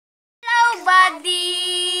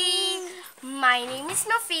everybody! My name is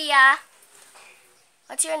Nofia.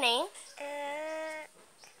 What's your name?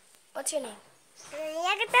 What's your name?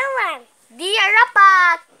 Dia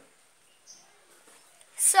Rapat.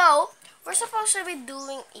 So, we're supposed to be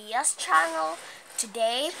doing Iya's channel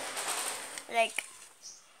today. Like,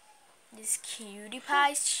 this cutie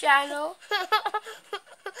pie's channel.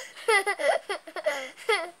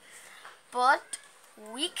 But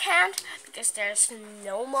we can't because there's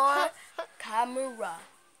no more camera.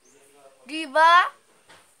 Diba?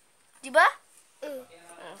 Diba?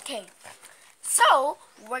 Okay. So,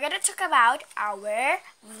 we're gonna talk about our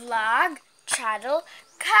vlog channel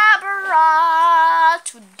camera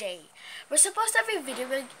today. We're supposed to have a video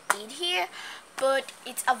in here, but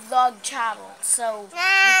it's a vlog channel, so...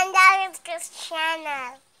 And that is just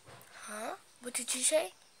channel. Huh? What did you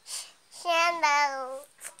say? Channel.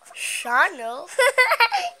 Channel?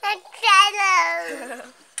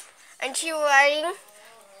 Channel. And she's wearing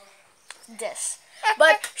this.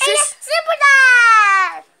 But she's...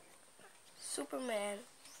 Superman.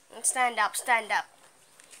 Stand up, stand up.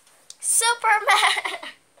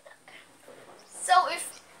 Superman! So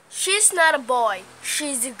if she's not a boy,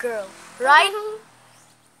 she's a girl, right?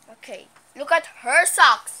 Okay, look at her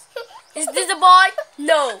socks. Is this a boy?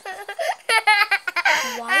 No.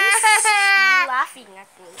 Why is she laughing at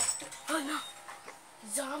me? Oh no,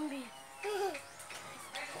 zombie.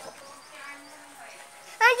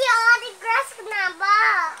 Nanti orang di grass kenapa?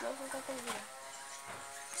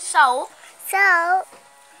 So, So,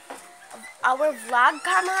 our vlog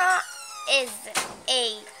camera is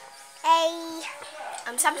a...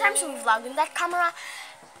 sometimes we vlog in that camera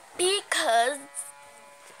because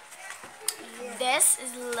this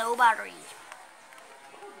is low battery.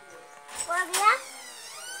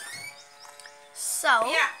 So,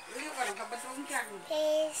 and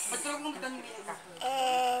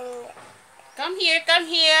Come here.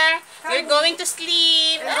 We're going to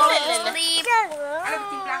sleep. we're going to sleep.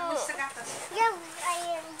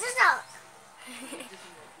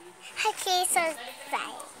 Okay, so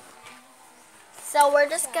fine. So we're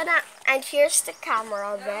just gonna, and here's the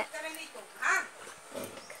camera of it.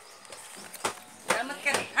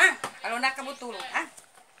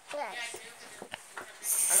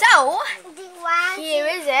 So, here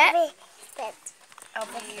is it. Oh,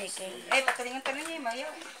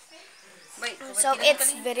 so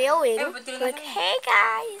it's videoing. Like, hey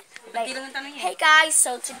guys. Like, hey guys,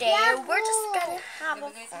 so today we're just gonna have a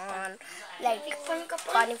fun. Like,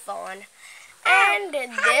 funny fun. And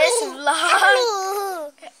this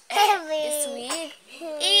vlog is with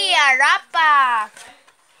Iya Rapak.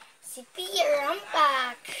 Si Pia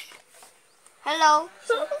Rampak. Hello.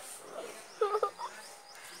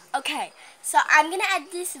 Okay, so I'm gonna add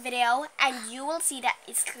this video and you will see that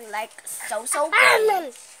it's like so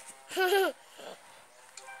good.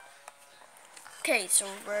 Okay, so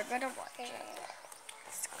we're gonna watch it.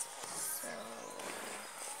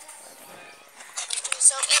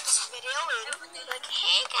 So it's videoing. Like,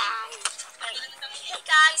 hey guys. Like, hey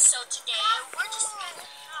guys, so today we're just gonna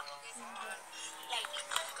have this like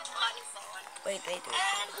funny fun. Wait.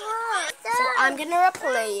 So I'm gonna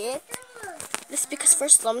replay it. This because for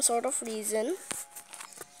some sort of reason.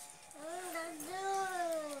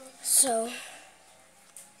 So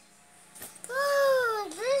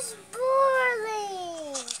This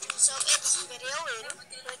boring. So it's videoing.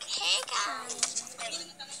 Like, hey guys. Like,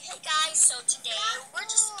 hey guys, so today we're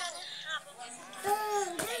just gonna have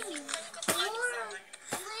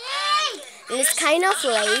and it's kind of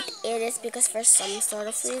late. It is because for some sort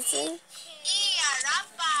of reason.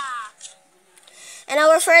 And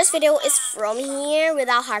our first video is from here with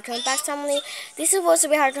our Heart Compacts family. This is supposed to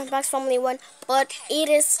be Heart Compacts family 1, but it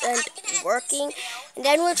isn't working. And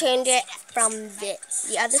then we'll change it from the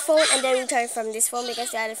other phone, and then we'll turn it from this phone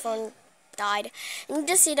because the other phone died. And you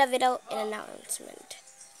just see the video in announcement.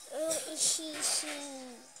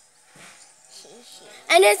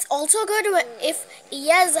 And it's also good if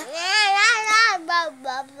yes.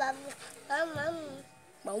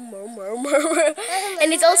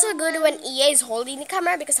 And it's also good when EA is holding the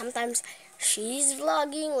camera because sometimes she's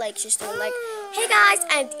vlogging, like she's doing like, hey guys,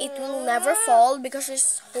 and it will never fall because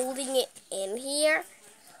she's holding it in here.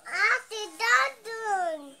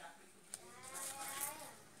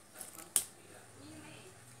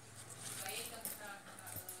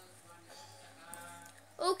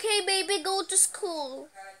 Okay, baby, go to school.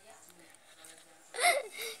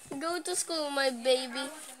 Go to school, my baby.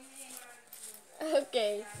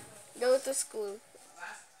 Okay, go to school.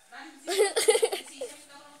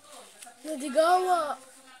 Nadigawa.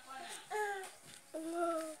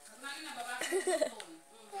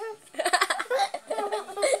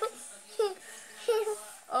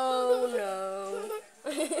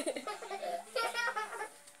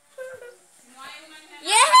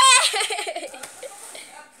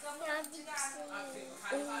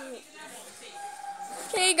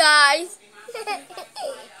 Hey guys.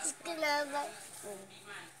 Kenapa?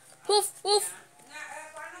 Woof woof.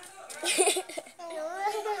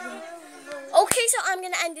 Okay, so I'm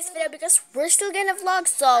gonna end this video because we're still gonna vlog.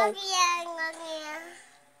 So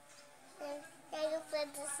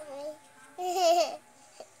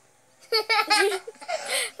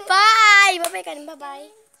bye. Bye bye. Bye bye.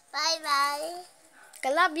 Bye bye. I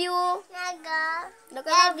love you. Naga. Love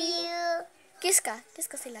Love you. Kiss ka. Kiss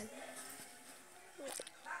ka sila.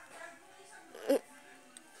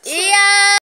 Yeah.